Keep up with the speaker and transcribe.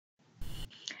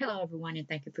Hello, everyone, and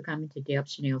thank you for coming to Deb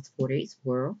Chanel's 48's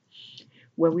World,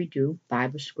 where we do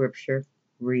Bible scripture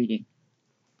reading.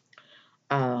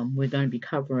 We're going to be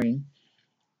covering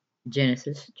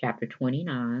Genesis chapter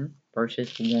 29,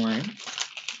 verses 1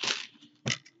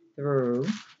 through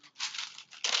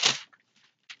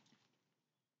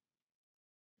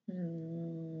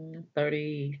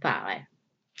 35.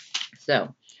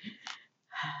 So,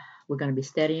 we're going to be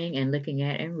studying and looking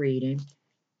at and reading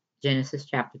Genesis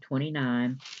chapter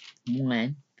 29,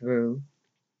 1 through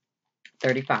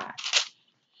 35.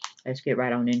 Let's get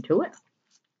right on into it.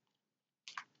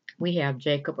 We have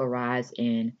Jacob arise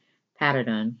in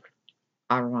Paddan,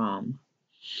 Aram.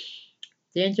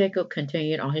 Then Jacob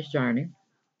continued on his journey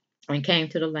and came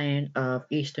to the land of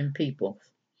eastern peoples.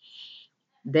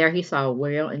 There he saw a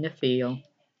well in the field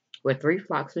with 3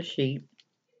 flocks of sheep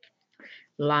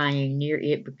lying near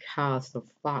it because the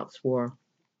flocks were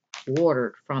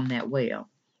watered from that well.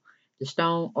 The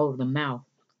stone over the mouth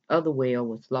of the well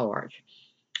was large.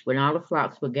 When all the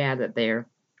flocks were gathered there,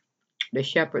 the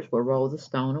shepherds would roll the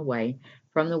stone away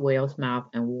from the well's mouth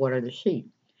and water the sheep.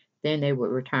 Then they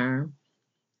would return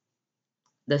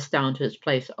the stone to its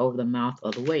place over the mouth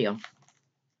of the well.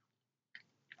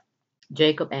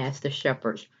 Jacob asked the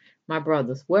shepherds, "My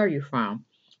brothers, where are you from?"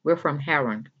 "We're from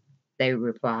Haran," they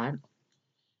replied.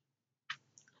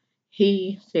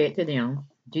 He said to them,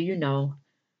 "Do you know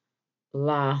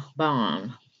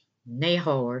Laban,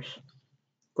 Nahor's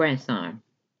grandson?"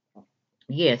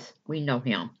 "Yes, we know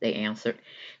him," they answered.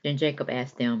 Then Jacob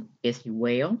asked them, "Is he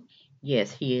well?"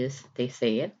 "Yes, he is," they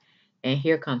said. "And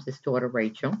here comes his daughter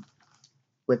Rachel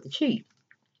with the sheep."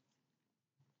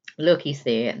 "Look," he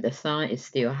said, "the sun is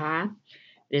still high.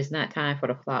 It is not time for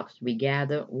the flocks to be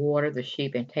gathered. Water the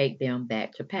sheep and take them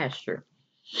back to pasture."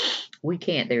 "We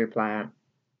can't," they replied,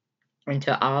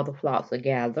 "until all the flocks are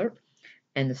gathered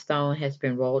and the stone has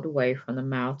been rolled away from the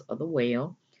mouth of the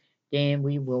well. Then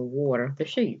we will water the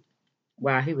sheep."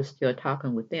 While he was still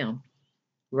talking with them,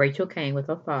 Rachel came with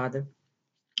her father's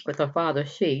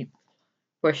sheep,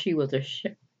 for she was a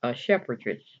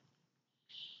shepherdess,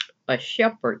 a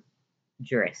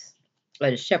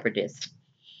shepherdess.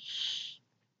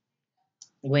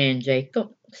 When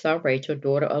Jacob saw Rachel,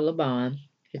 daughter of Laban,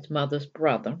 his mother's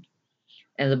brother,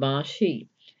 and Laban's sheep,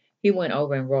 he went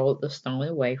over and rolled the stone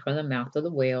away from the mouth of the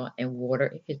well and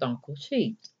watered his uncle's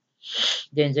sheep.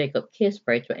 Then Jacob kissed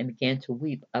Rachel and began to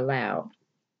weep aloud.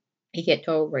 He had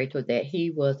told Rachel that he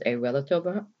was a relative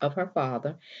of her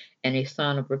father and a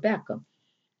son of Rebekah.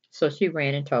 So she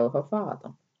ran and told her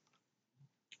father.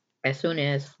 As soon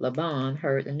as Laban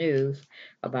heard the news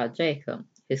about Jacob,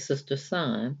 his sister's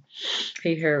son,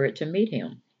 he hurried to meet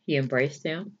him. He embraced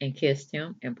him and kissed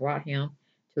him and brought him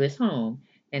to his home.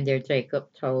 And there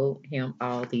Jacob told him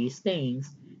all these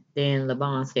things. Then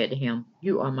Laban said to him,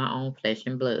 "You are my own flesh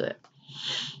and blood."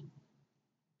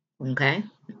 Okay,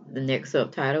 the next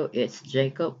subtitle is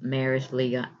Jacob marries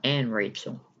Leah and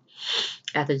Rachel.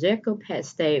 After Jacob had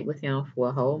stayed with him for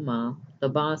a whole month,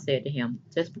 Laban said to him,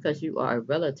 "Just because you are a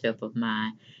relative of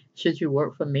mine, should you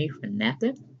work for me for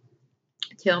nothing?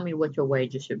 Tell me what your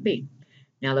wages should be."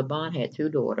 Now Laban had 2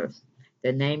 daughters.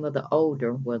 The name of the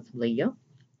older was Leah,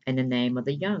 and the name of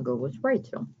the younger was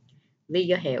Rachel.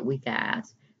 Leah had weak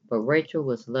eyes, but Rachel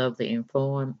was lovely in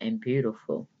form and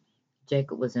beautiful.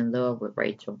 Jacob was in love with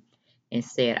Rachel and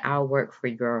said, I'll work for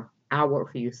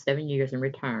you 7 years in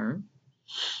return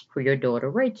for your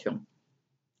daughter Rachel."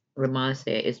 Laban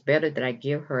said, "It's better that I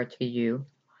give her to you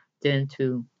than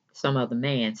to some other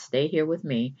man. Stay here with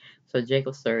me." So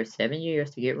Jacob served 7 years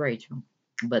to get Rachel,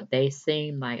 but they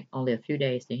seemed like only a few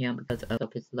days to him because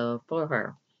of his love for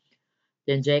her.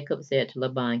 Then Jacob said to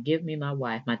Laban, "Give me my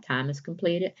wife. My time is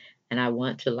completed, and I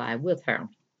want to lie with her."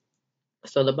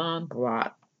 So Laban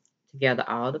brought together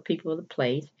all the people of the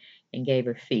place and gave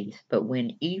a feast. But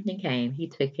when evening came, he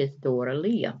took his daughter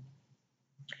Leah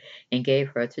and gave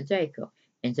her to Jacob,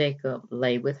 and Jacob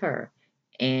lay with her.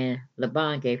 And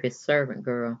Laban gave his servant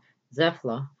girl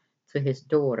Zilpah to his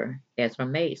daughter as her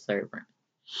maidservant.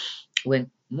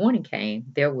 When morning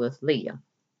came, there was Leah.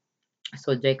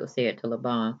 So Jacob said to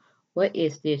Laban, "What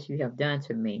is this you have done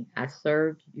to me? I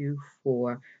served you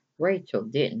for Rachel,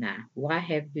 didn't I? Why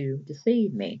have you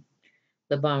deceived me?"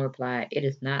 Laban replied, "It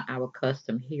is not our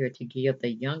custom here to give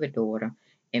the younger daughter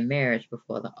in marriage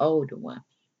before the older one.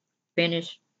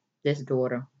 Finish this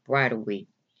daughter bridal week.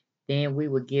 Then we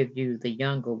will give you the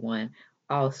younger one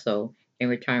also in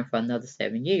return for another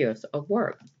 7 years of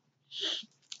work."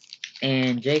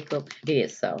 And Jacob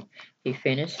did so. He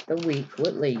finished the week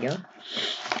with Leah,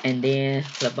 and then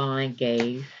Laban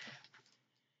gave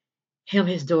him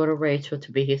his daughter Rachel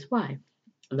to be his wife.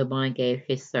 Laban gave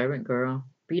his servant girl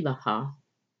Bilhah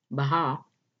Bilhah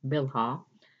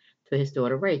to his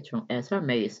daughter Rachel as her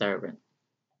maidservant.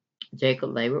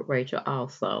 Jacob lay with Rachel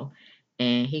also,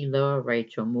 and he loved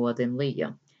Rachel more than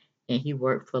Leah, and he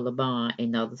worked for Laban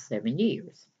another 7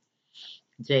 years.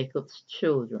 Jacob's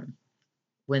children.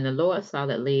 When the Lord saw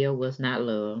that Leah was not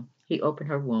loved, he opened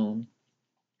her womb,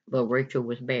 but Rachel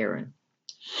was barren.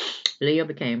 Leah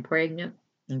became pregnant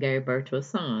and gave birth to a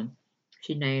son.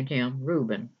 She named him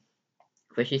Reuben,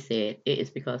 for she said, "It is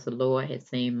because the Lord has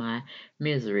seen my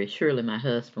misery. Surely my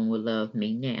husband will love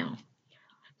me now."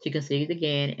 She conceived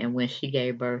again, and when she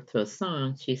gave birth to a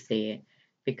son, she said,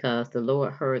 "Because the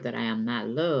Lord heard that I am not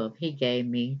loved, he gave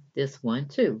me this one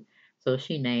too." So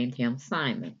she named him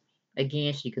Simon.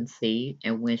 Again she conceived,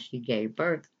 and when she gave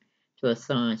birth to a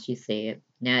son, she said,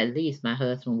 "Now at least my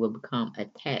husband will become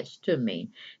attached to me,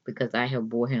 because I have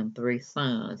bore him 3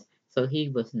 sons." So he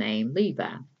was named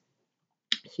Levi.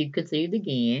 She conceived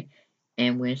again,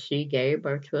 and when she gave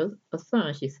birth to a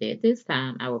son, she said, "This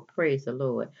time I will praise the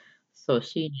Lord." So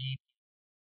she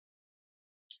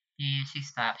and she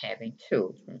stopped having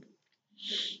children.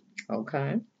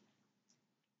 Okay,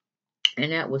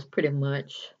 and that was pretty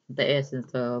much the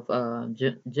essence of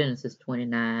Genesis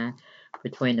 29,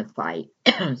 between the fight,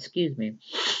 excuse me,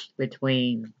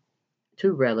 between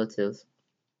two relatives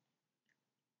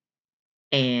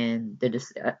and the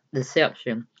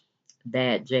deception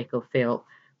that Jacob felt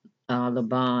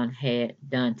Laban had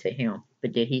done to him.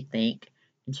 But did he think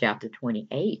in chapter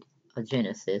 28 of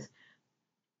Genesis,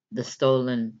 the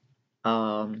stolen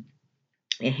um,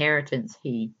 inheritance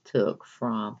he took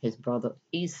from his brother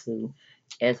Esau,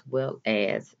 as well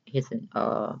as his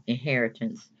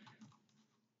inheritance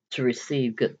to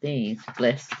receive good things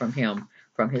blessed from him,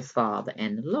 from his father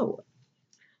and the Lord?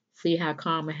 See how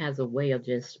karma has a way of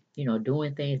just,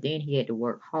 doing things. Then he had to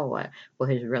work hard for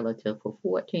his relative for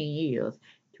 14 years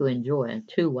to enjoy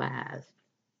 2 wives.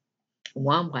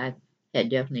 One wife had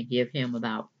definitely give him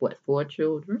about, 4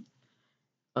 children.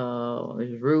 It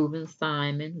was Reuben,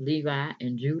 Simon, Levi,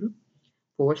 and Judah.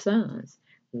 4 sons.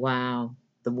 While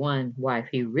the one wife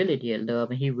he really did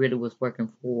love and he really was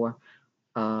working for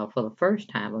the first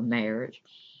time of marriage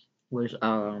was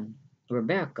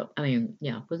Rebecca. I mean,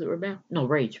 yeah, was it Rebecca? No,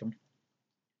 Rachel.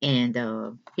 And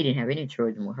he didn't have any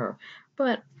children with her.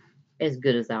 But as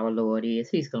good as our Lord is,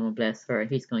 he's going to bless her.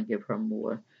 He's going to give her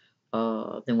more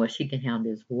than what she can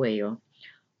handle as well.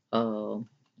 Uh,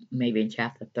 Maybe in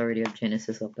chapter 30 of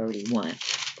Genesis or 31.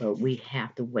 But we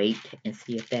have to wait and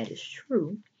see if that is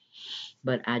true.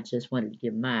 But I just wanted to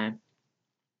give my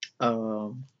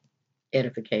um,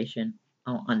 edification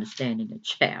on understanding the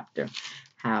chapter.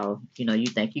 How, you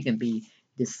think you can be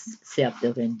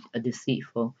deceptive and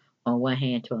deceitful on one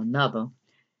hand to another,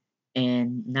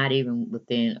 and not even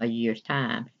within a year's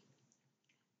time,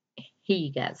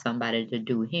 he got somebody to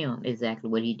do him exactly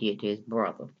what he did to his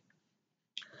brother.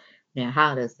 Now,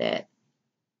 how does that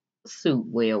suit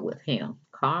well with him?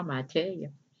 Karma, I tell you,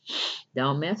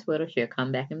 don't mess with her. She'll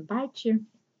come back and bite you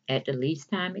at the least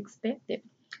time expected.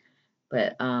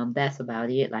 But that's about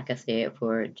it. Like I said,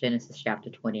 for Genesis chapter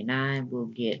 29, we'll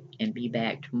get and be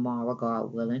back tomorrow,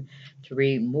 God willing, to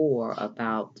read more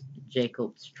about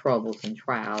Jacob's troubles and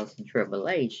trials and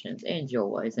tribulations and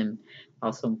joys and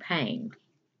also pain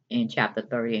in chapter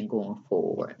 30 and going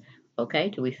forward. Okay,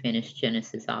 till we finish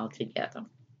Genesis all together.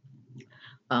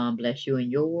 Bless you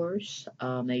and yours.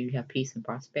 May you have peace and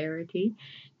prosperity.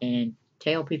 And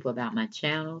tell people about my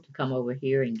channel to come over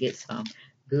here and get some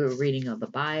good reading of the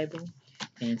Bible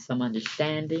and some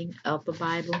understanding of the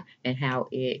Bible and how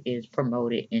it is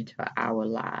promoted into our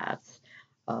lives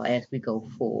as we go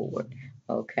forward.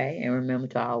 Okay, and remember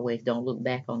to always don't look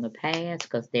back on the past,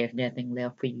 because there's nothing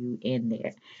left for you in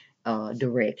there.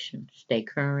 Direction. Stay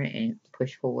current and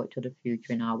push forward to the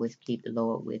future, and always keep the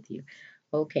Lord with you.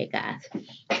 Okay, guys.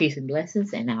 Peace and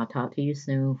blessings, and I'll talk to you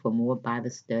soon for more Bible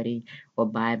study or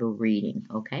Bible reading.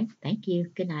 Okay? Thank you.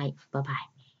 Good night. Bye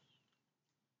bye.